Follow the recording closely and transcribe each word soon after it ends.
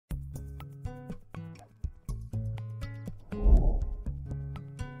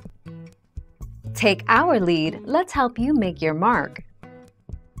Take our lead, let's help you make your mark.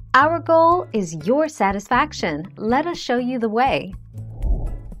 Our goal is your satisfaction. Let us show you the way.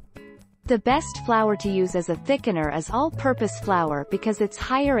 The best flour to use as a thickener is all-purpose flour because it's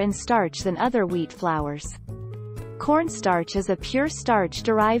higher in starch than other wheat flours. Cornstarch is a pure starch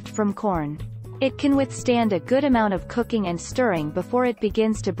derived from corn. It can withstand a good amount of cooking and stirring before it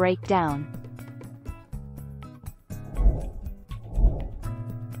begins to break down.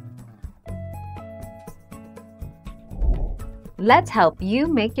 Let's help you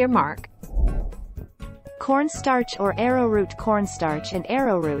make your mark. Cornstarch or arrowroot. Cornstarch and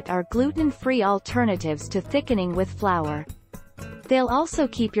arrowroot are gluten-free alternatives to thickening with flour. They'll also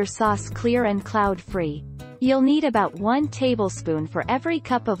keep your sauce clear and cloud-free. You'll need about 1 tablespoon for every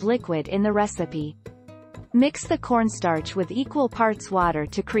cup of liquid in the recipe. Mix the cornstarch with equal parts water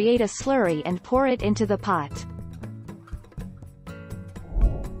to create a slurry and pour it into the pot.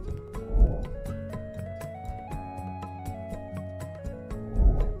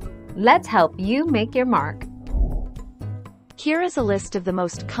 Let's help you make your mark. Here is a list of the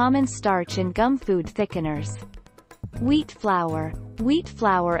most common starch and gum food thickeners. Wheat flour. Wheat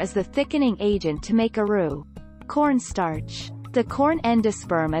flour is the thickening agent to make a roux. Cornstarch. The corn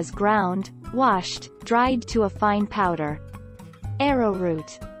endosperm is ground, washed, dried to a fine powder.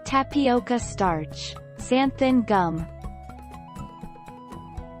 Arrowroot. Tapioca starch. Xanthan gum.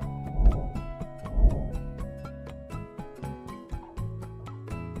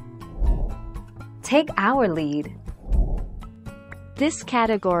 Take our lead. This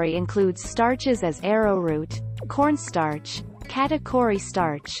category includes starches as arrowroot, cornstarch, katakuri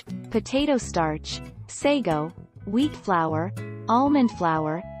starch, potato starch, sago, wheat flour, almond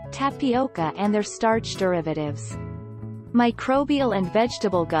flour, tapioca and their starch derivatives. Microbial and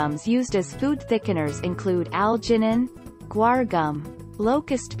vegetable gums used as food thickeners include alginate, guar gum,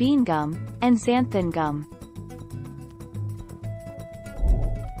 locust bean gum, and xanthan gum.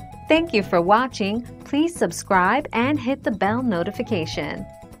 Thank you for watching. Please subscribe and hit the bell notification.